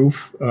white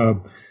roof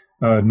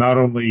not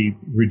only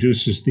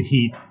reduces the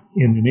heat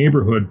in the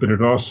neighborhood, but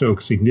it also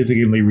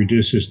significantly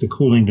reduces the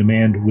cooling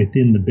demand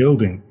within the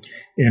building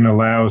and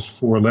allows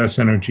for less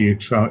energy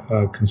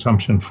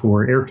consumption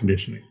for air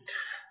conditioning.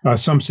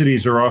 Some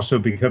cities are also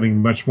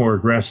becoming much more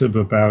aggressive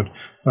about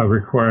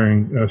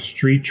requiring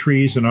street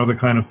trees and other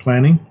kind of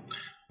planting.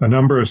 A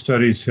number of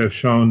studies have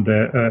shown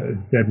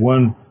that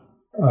one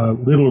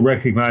little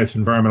recognized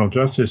environmental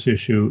justice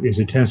issue is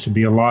it tends to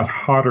be a lot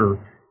hotter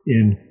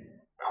in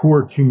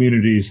poor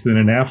communities than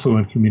in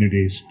affluent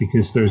communities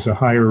because there's a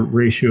higher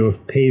ratio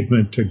of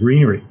pavement to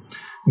greenery.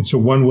 And so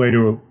one way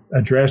to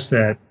address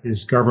that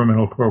is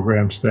governmental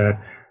programs that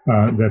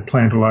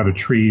plant a lot of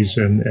trees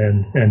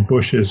and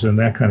bushes and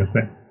that kind of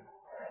thing.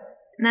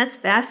 And that's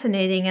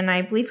fascinating. And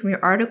I believe from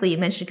your article, you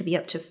mentioned it could be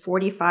up to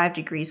 45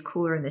 degrees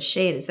cooler in the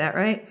shade. Is that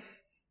right?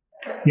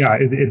 Yeah,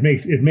 it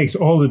makes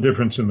all the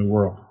difference in the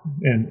world.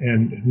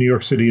 And New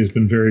York City has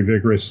been very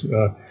vigorous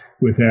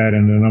with that,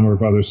 and a number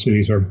of other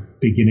cities are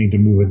beginning to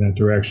move in that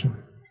direction.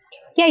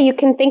 Yeah, you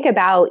can think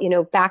about,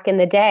 back in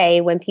the day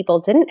when people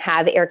didn't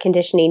have air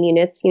conditioning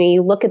units,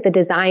 you look at the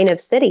design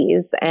of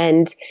cities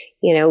and,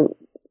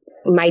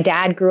 my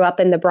dad grew up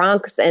in the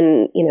Bronx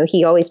and,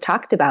 he always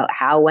talked about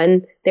how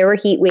when there were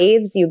heat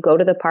waves, you go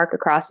to the park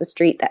across the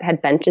street that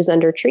had benches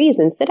under trees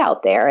and sit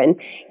out there. And,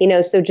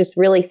 so just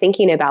really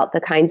thinking about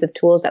the kinds of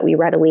tools that we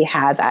readily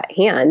have at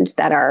hand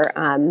that are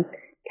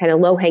kind of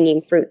low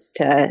hanging fruits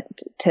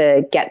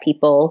to get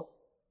people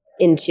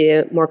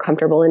into more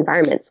comfortable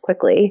environments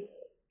quickly.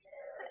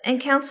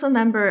 And council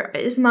member,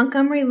 is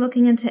Montgomery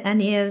looking into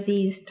any of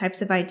these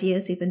types of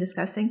ideas we've been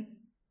discussing?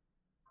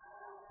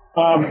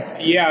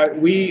 Yeah,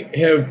 we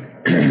have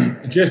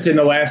just in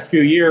the last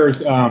few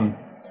years.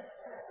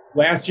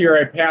 Last year,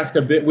 I passed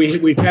a bit.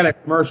 We've had a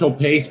commercial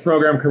PACE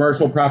program,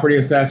 commercial property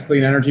assessed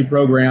clean energy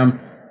program,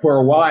 for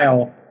a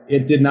while.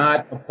 It did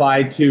not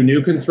apply to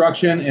new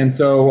construction, and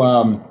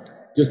so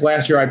just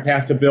last year, I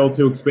passed a bill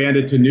to expand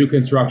it to new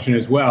construction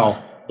as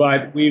well.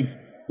 But we've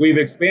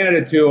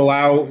expanded it to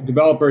allow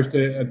developers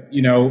to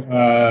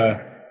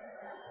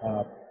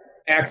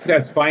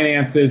access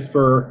financing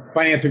for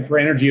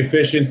energy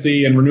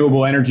efficiency and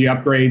renewable energy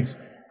upgrades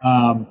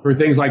for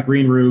things like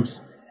green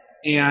roofs.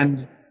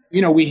 And,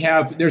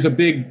 there's a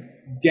big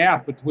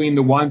gap between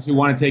the ones who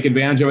want to take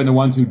advantage of it and the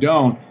ones who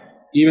don't.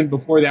 Even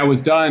before that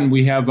was done,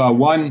 we have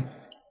one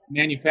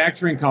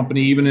manufacturing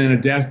company, even in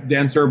a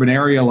dense urban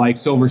area like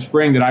Silver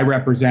Spring that I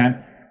represent,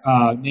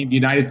 named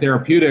United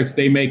Therapeutics.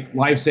 They make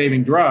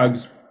life-saving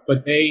drugs,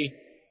 but they,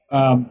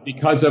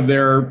 because of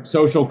their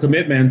social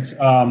commitments,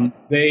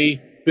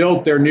 they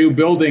built their new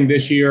building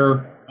this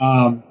year,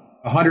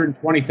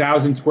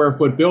 120,000 square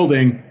foot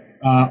building,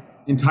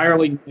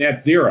 entirely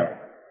net zero,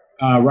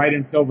 right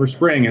in Silver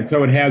Spring. And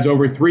so it has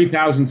over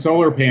 3,000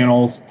 solar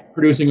panels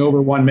producing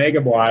over 1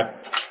 megawatt,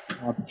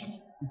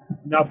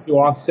 enough to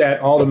offset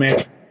all the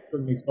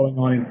manufacturing that's going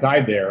on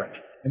inside there.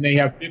 And they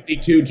have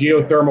 52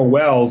 geothermal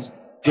wells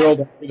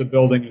drilled through the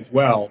building as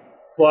well,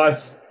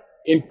 plus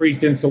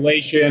increased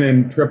insulation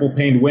and triple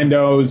paned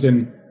windows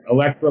and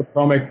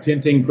electrochromic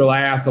tinting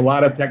glass, a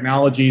lot of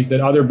technologies that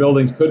other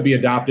buildings could be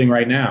adopting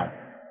right now.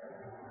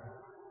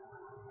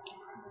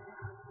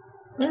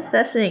 That's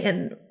fascinating.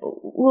 And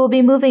we'll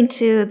be moving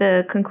to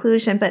the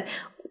conclusion, but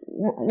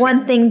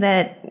one thing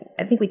that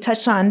I think we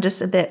touched on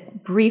just a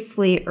bit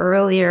briefly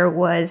earlier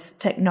was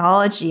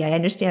technology. I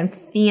understand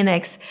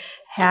Phoenix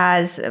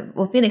has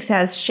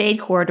shade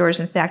corridors,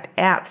 in fact,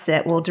 apps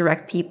that will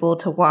direct people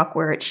to walk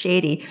where it's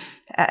shady.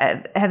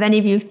 Have any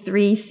of you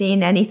three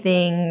seen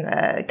anything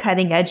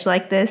cutting edge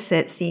like this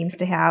that seems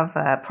to have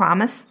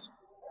promise?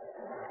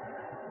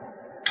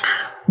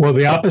 Well,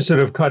 the opposite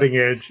of cutting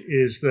edge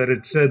is that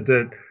it said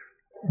that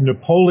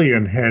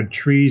Napoleon had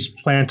trees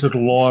planted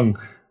along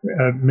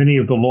many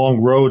of the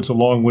long roads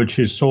along which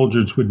his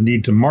soldiers would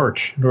need to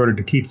march in order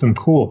to keep them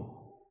cool.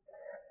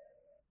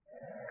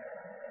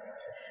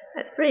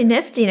 That's pretty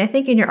nifty. And I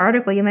think in your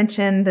article you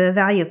mentioned the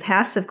value of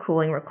passive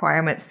cooling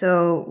requirements.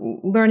 So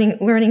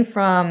learning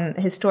from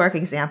historic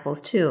examples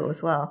too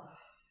as well.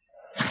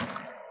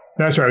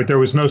 That's right. There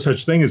was no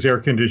such thing as air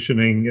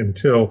conditioning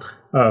until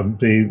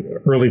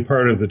the early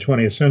part of the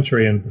 20th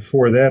century. And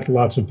before that,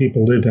 lots of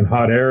people lived in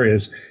hot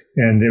areas.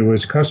 And it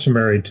was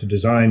customary to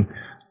design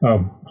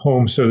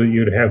homes so that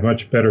you'd have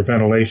much better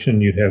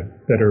ventilation, you'd have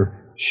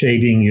better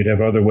shading, you'd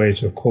have other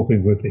ways of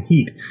coping with the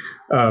heat.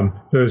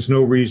 There's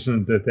no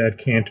reason that that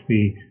can't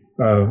be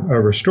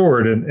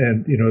restored.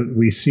 And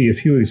we see a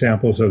few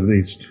examples of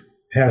these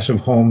passive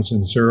homes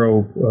and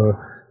zero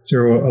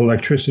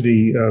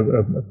electricity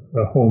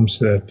homes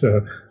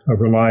that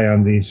rely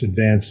on these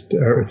advanced,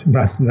 or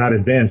not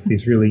advanced,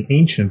 these really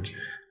ancient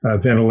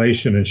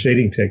ventilation and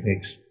shading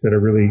techniques that are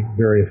really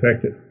very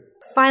effective.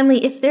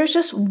 Finally, if there's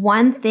just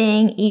one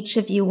thing each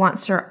of you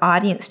wants our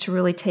audience to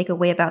really take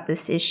away about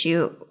this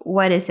issue,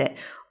 what is it?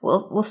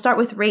 We'll start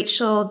with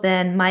Rachel,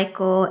 then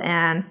Michael,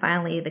 and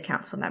finally the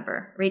council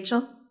member.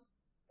 Rachel?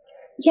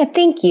 Yeah,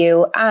 thank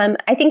you.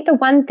 I think the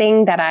one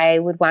thing that I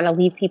would want to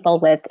leave people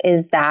with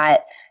is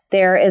that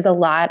there is a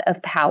lot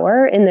of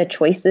power in the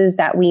choices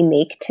that we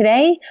make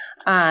today.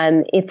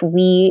 If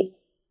we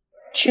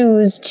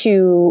choose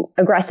to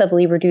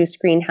aggressively reduce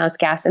greenhouse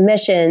gas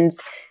emissions,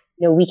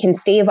 we can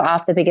stave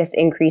off the biggest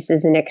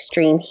increases in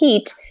extreme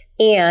heat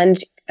and,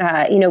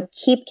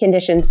 keep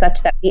conditions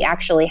such that we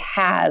actually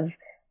have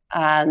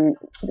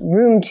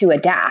room to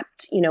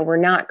adapt. We're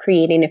not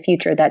creating a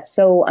future that's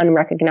so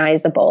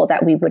unrecognizable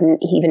that we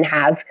wouldn't even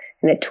have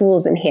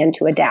tools in hand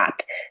to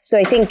adapt. So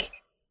I think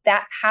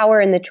that power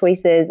in the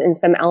choices and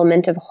some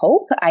element of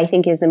hope, I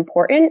think, is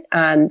important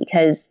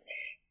because,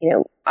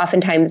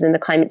 oftentimes in the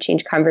climate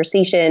change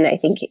conversation, I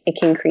think it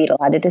can create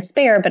a lot of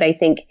despair, but I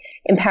think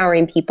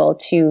empowering people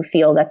to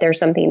feel that there's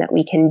something that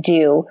we can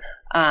do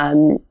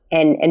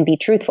and be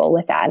truthful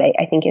with that,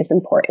 I think is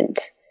important.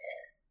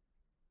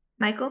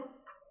 Michael?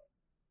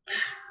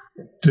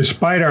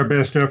 Despite our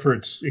best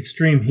efforts,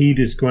 extreme heat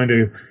is going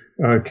to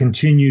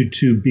continue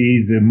to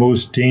be the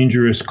most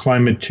dangerous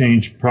climate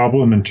change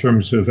problem in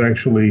terms of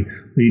actually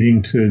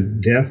leading to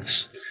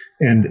deaths,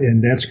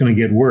 and that's going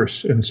to get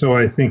worse. And so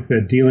I think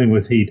that dealing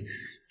with heat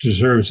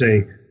deserves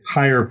a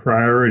higher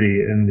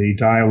priority in the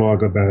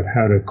dialogue about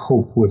how to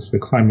cope with the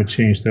climate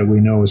change that we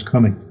know is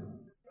coming.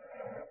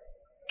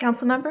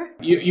 Council member?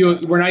 You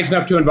were nice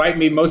enough to invite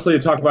me mostly to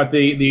talk about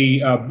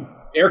the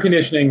air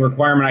conditioning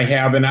requirement I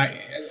have, and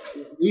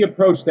we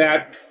approach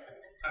that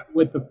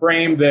with the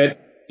frame that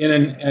in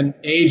an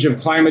age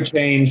of climate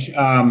change,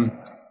 our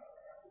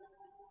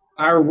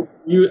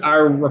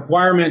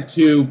requirement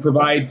to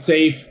provide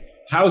safe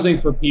housing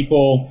for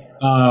people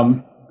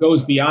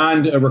goes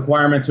beyond a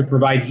requirement to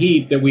provide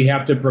heat, that we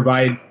have to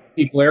provide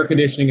people air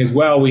conditioning as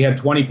well. We had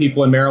 20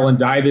 people in Maryland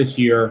die this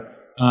year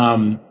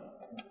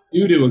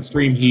due to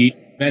extreme heat,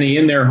 many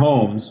in their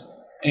homes.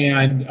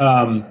 And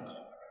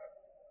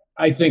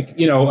I think,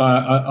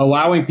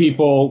 allowing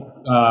people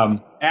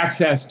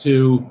access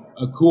to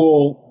a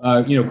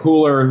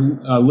cooler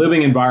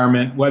living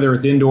environment, whether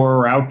it's indoor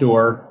or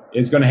outdoor,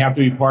 is going to have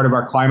to be part of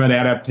our climate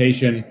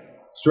adaptation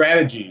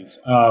strategies.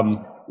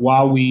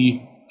 While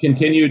we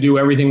continue to do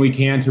everything we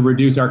can to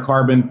reduce our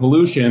carbon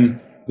pollution,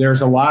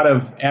 there's a lot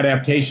of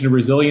adaptation and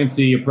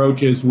resiliency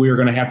approaches we're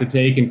going to have to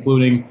take,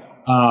 including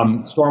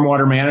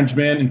stormwater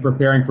management and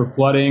preparing for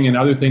flooding and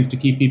other things to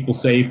keep people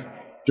safe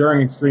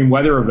during extreme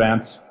weather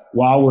events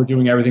while we're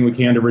doing everything we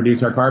can to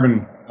reduce our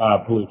carbon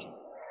pollution.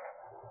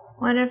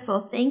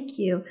 Wonderful. Thank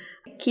you.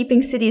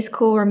 Keeping cities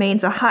cool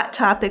remains a hot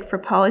topic for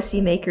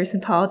policymakers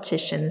and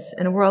politicians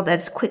in a world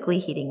that's quickly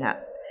heating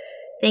up.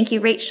 Thank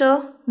you,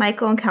 Rachel,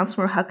 Michael, and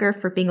Councilmember Hucker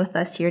for being with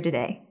us here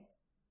today.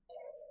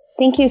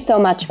 Thank you so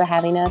much for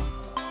having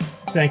us.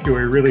 Thank you.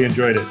 We really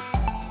enjoyed it.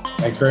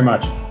 Thanks very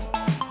much.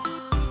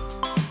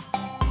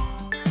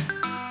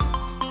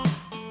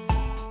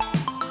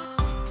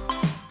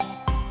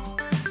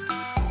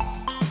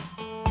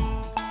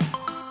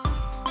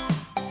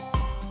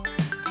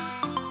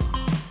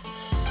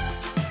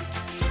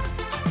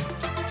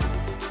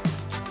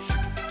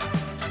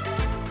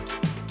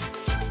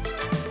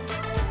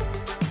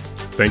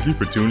 Thank you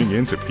for tuning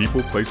in to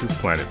People, Places,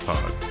 Planet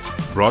Pod,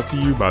 brought to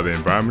you by the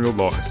Environmental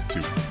Law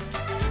Institute.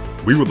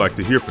 We would like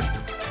to hear from you,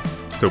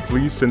 so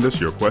please send us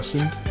your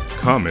questions,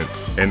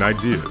 comments, and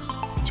ideas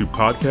to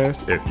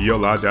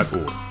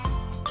podcast@eli.org.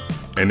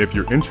 And if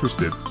you're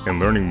interested in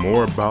learning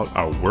more about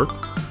our work,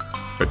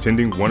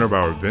 attending one of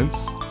our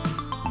events,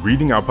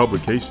 reading our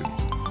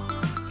publications,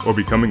 or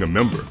becoming a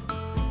member,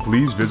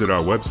 please visit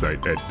our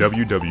website at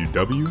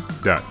www.eli.org.